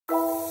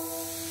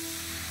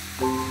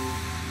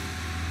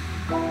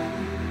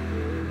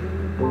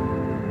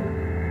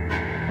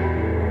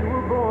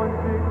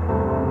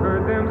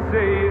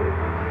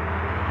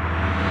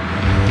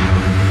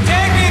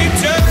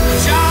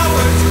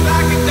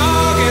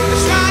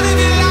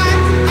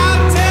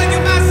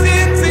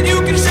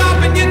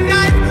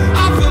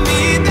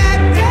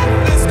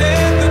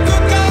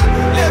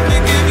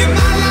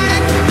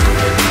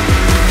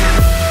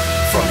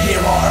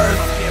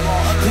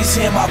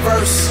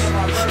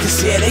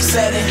they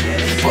said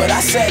it, but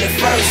I said it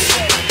first.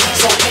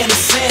 So in a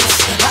sense,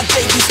 I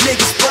gave these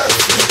niggas birth.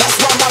 That's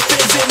why my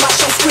fans in my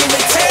show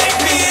screaming, take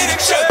me to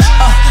church.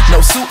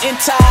 No suit and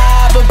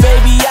tie, but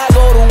baby, I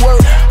go to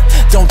work.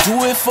 Don't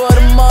do it for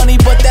the money,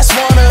 but that's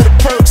one of the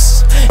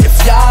perks. If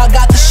y'all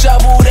got the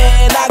shovel,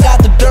 then I got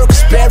the dirt.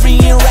 Cause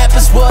burying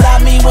rappers what I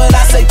mean when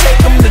I say take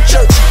them to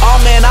church. Oh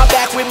man, I'm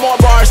back with more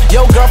bars.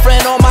 Yo,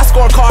 girlfriend on my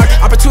scorecard.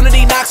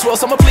 Opportunity knocks well,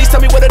 someone please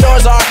tell me where the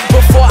doors are.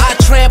 Before I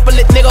trample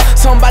it, nigga,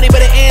 somebody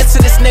better answer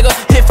this, nigga.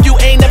 If you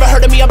ain't never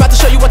heard of me, I'm about to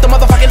show you what the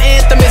motherfucking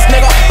anthem is,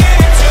 nigga.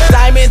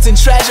 Diamonds and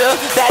treasure,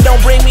 that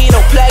don't bring me no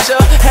pleasure.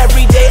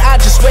 Every day I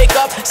just wake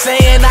up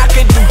saying I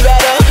could do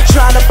better.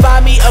 Trying to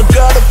find me a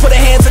girl to put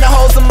her hands in the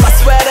holes of my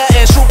sweater.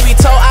 And truth be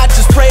told, I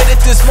just pray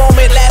that this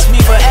moment lasts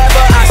me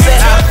forever. I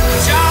said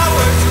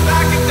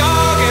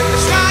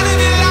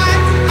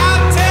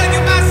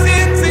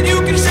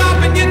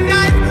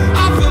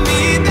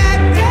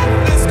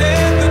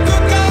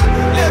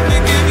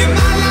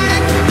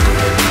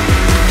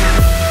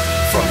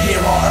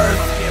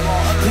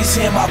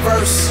hear my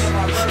verse,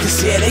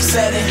 cause yeah, they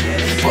said it,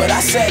 but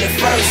I said it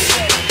first.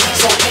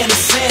 So in a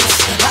sense,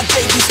 I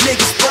gave these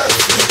niggas birth.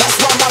 That's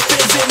why my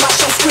fans in my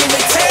show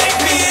screaming, take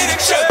me to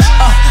church.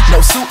 No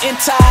suit and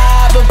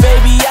tie, but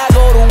baby, I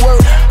go to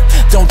work.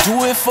 Don't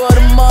do it for the